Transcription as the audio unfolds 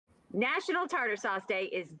National Tartar Sauce Day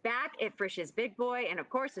is back at Frisch's Big Boy. And of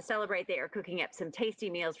course, to celebrate, they are cooking up some tasty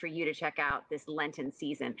meals for you to check out this Lenten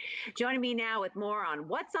season. Joining me now with more on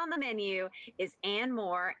what's on the menu is Ann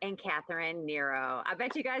Moore and Catherine Nero. I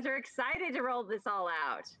bet you guys are excited to roll this all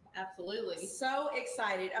out. Absolutely. So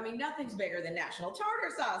excited. I mean, nothing's bigger than National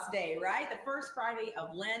Tartar Sauce Day, right? The first Friday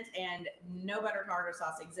of Lent, and no better tartar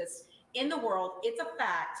sauce exists in the world. It's a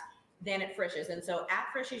fact than at Frisch's. And so at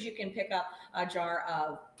Frisch's, you can pick up a jar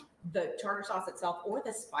of the tartar sauce itself or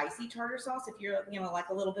the spicy tartar sauce. If you're, like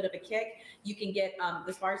a little bit of a kick, you can get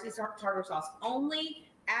the spicy tartar sauce only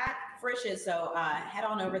at Frisch's. So head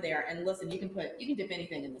on over there and listen, you can dip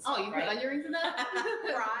anything in this. Oh, you put onion rings in that?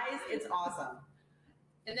 Fries, it's awesome.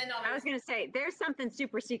 And then I was going to say, there's something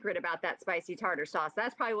super secret about that spicy tartar sauce.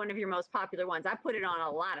 That's probably one of your most popular ones. I put it on a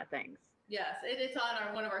lot of things. Yes, it's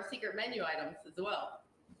on one of our secret menu items as well.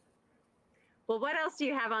 Well, what else do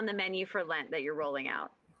you have on the menu for Lent that you're rolling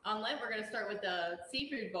out? On Lent, we're going to start with the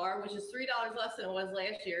seafood bar, which is $3 less than it was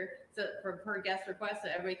last year. So per guest request, so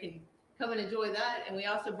everybody can come and enjoy that. And we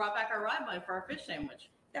also brought back our rye bun for our fish sandwich.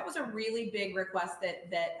 That was a really big request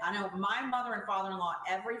that I know my mother and father-in-law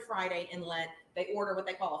every Friday in Lent, they order what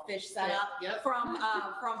they call a fish setup from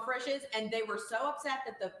Frisch's, and they were so upset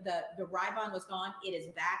that the rye bun was gone. It is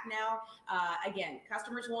back now. Again,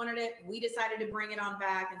 customers wanted it. We decided to bring it on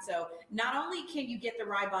back, and so not only can you get the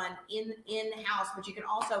rye bun in-house, but you can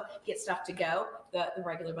also get stuff to go. The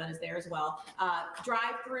regular bun is there as well.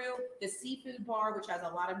 Drive-through, the seafood bar, which has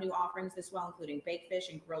a lot of new offerings as well, including baked fish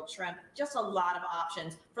and grilled shrimp. Just a lot of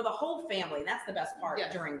options for the whole family. That's the best part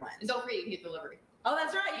during Lent. And don't forget, you can get delivery. Oh,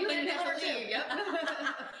 that's right. You can leave. Yep.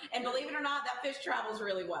 And believe it or not, that fish travels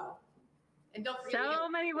really well. And don't forget, so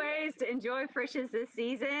many ways to enjoy Frisch's this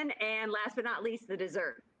season. And last but not least, the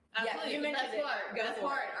dessert. Absolutely. Yeah, you mentioned Best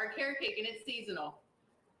part, our carrot cake, and it's seasonal.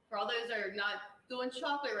 For all those that are not doing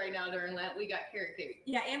chocolate right now during Lent, we got carrot cake.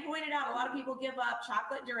 Yeah, Ann pointed out a lot of people give up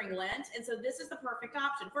chocolate during Lent, and so this is the perfect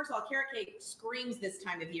option. First of all, carrot cake screams this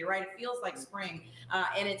time of year, right? It feels like spring,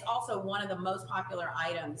 and it's also one of the most popular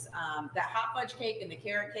items. That hot fudge cake and the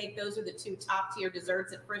carrot cake, those are the two top tier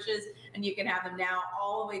desserts at Frisch's, and you can have them now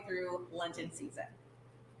all the way through Lenten season.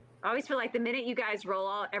 I always feel like the minute you guys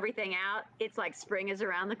roll everything out, it's like spring is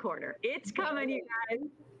around the corner. It's coming, you guys.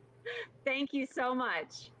 Thank you so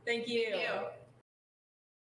much. Thank you. Thank you.